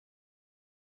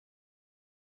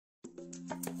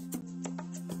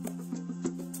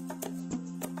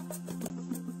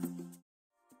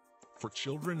For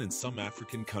children in some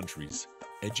African countries,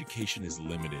 education is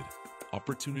limited,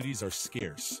 opportunities are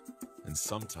scarce, and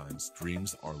sometimes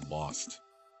dreams are lost.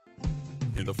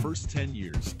 In the first 10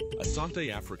 years,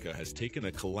 Asante Africa has taken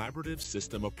a collaborative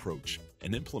system approach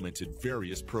and implemented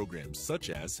various programs such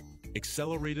as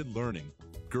Accelerated Learning,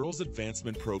 Girls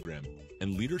Advancement Program,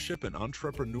 and Leadership and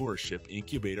Entrepreneurship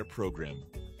Incubator Program.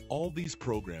 All these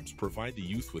programs provide the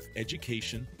youth with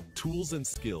education, tools, and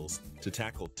skills to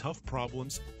tackle tough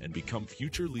problems and become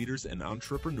future leaders and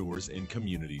entrepreneurs in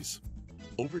communities.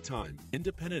 Over time,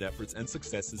 independent efforts and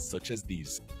successes such as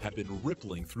these have been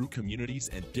rippling through communities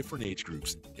and different age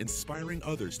groups, inspiring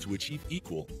others to achieve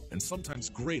equal and sometimes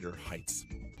greater heights.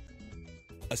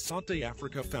 Asante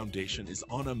Africa Foundation is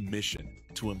on a mission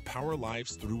to empower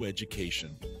lives through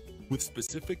education. With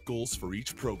specific goals for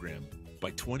each program,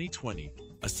 by 2020,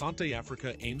 Asante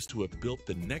Africa aims to have built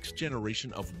the next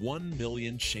generation of 1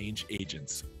 million change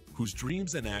agents, whose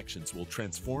dreams and actions will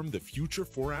transform the future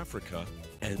for Africa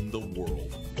and the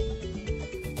world.